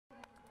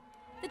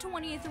The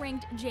 20th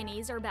ranked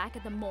Jennies are back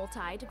at the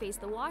multi to face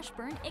the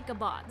Washburn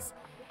Ichabods.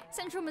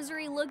 Central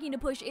Missouri looking to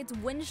push its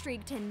win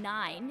streak to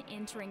 9,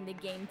 entering the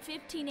game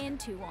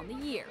 15-2 on the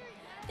year.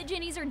 The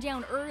Jennies are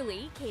down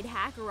early. Kate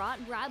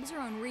Hackerott grabs her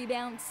own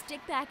rebound.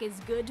 Stick back is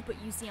good to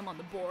put UCM on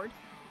the board.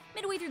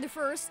 Midway through the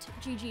first,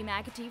 Gigi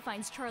McAtee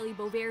finds Charlie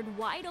Bovaird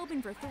wide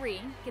open for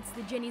 3, gets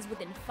the Jennies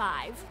within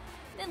 5.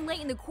 Then late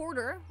in the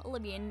quarter,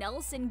 Olivia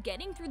Nelson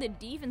getting through the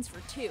defense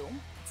for 2.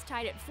 It's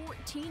tied at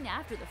 14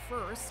 after the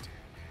first.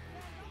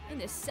 In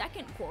the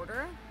second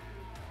quarter,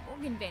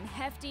 Morgan Van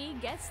Hefty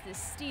gets the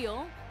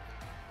steal,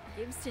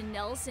 gives to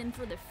Nelson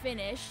for the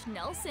finish.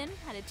 Nelson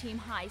had a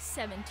team-high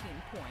 17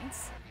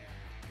 points.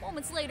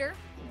 Moments later,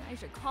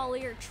 Nyjah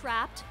Collier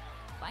trapped,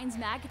 finds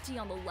McAtee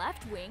on the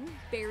left wing,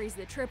 buries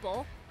the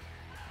triple.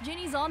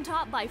 Jennies on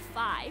top by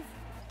 5.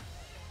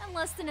 And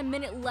less than a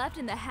minute left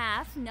in the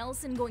half,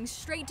 Nelson going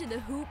straight to the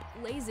hoop,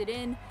 lays it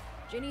in.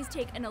 Jennies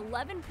take an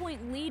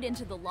 11-point lead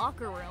into the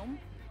locker room.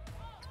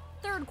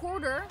 Third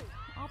quarter,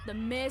 off the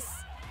miss,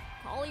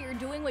 Collier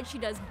doing what she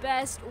does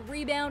best,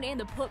 rebound and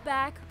the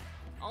putback.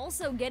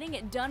 Also getting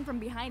it done from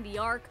behind the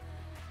arc.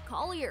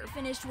 Collier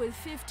finished with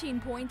 15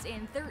 points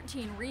and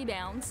 13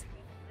 rebounds.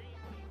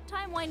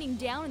 Time winding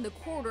down in the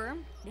quarter,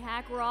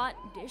 Hackerott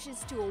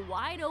dishes to a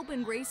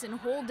wide-open Grayson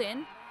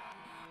Holden.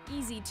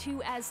 Easy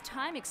 2 as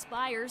time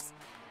expires.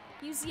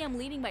 UCM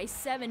leading by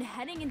 7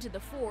 heading into the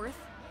fourth.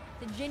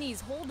 The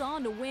Jennies hold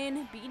on to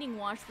win, beating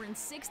Washburn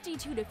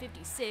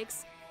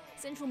 62-56.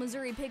 Central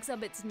Missouri picks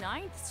up its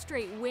 9th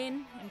straight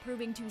win,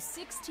 improving to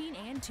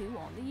 16-2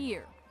 on the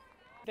year.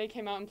 They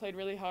came out and played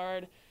really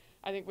hard.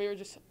 I think we were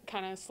just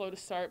kind of slow to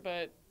start,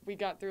 but we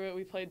got through it,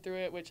 we played through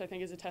it, which I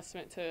think is a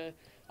testament to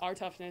our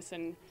toughness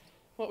and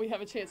what we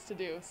have a chance to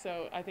do.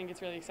 So I think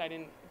it's really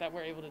exciting that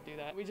we're able to do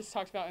that. We just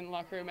talked about in the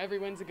locker room, every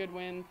win's a good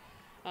win.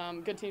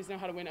 Good teams know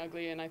how to win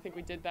ugly, and I think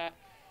we did that.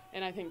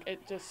 And I think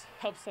it just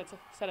helps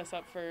set us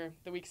up for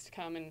the weeks to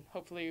come, and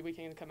hopefully we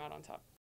can come out on top.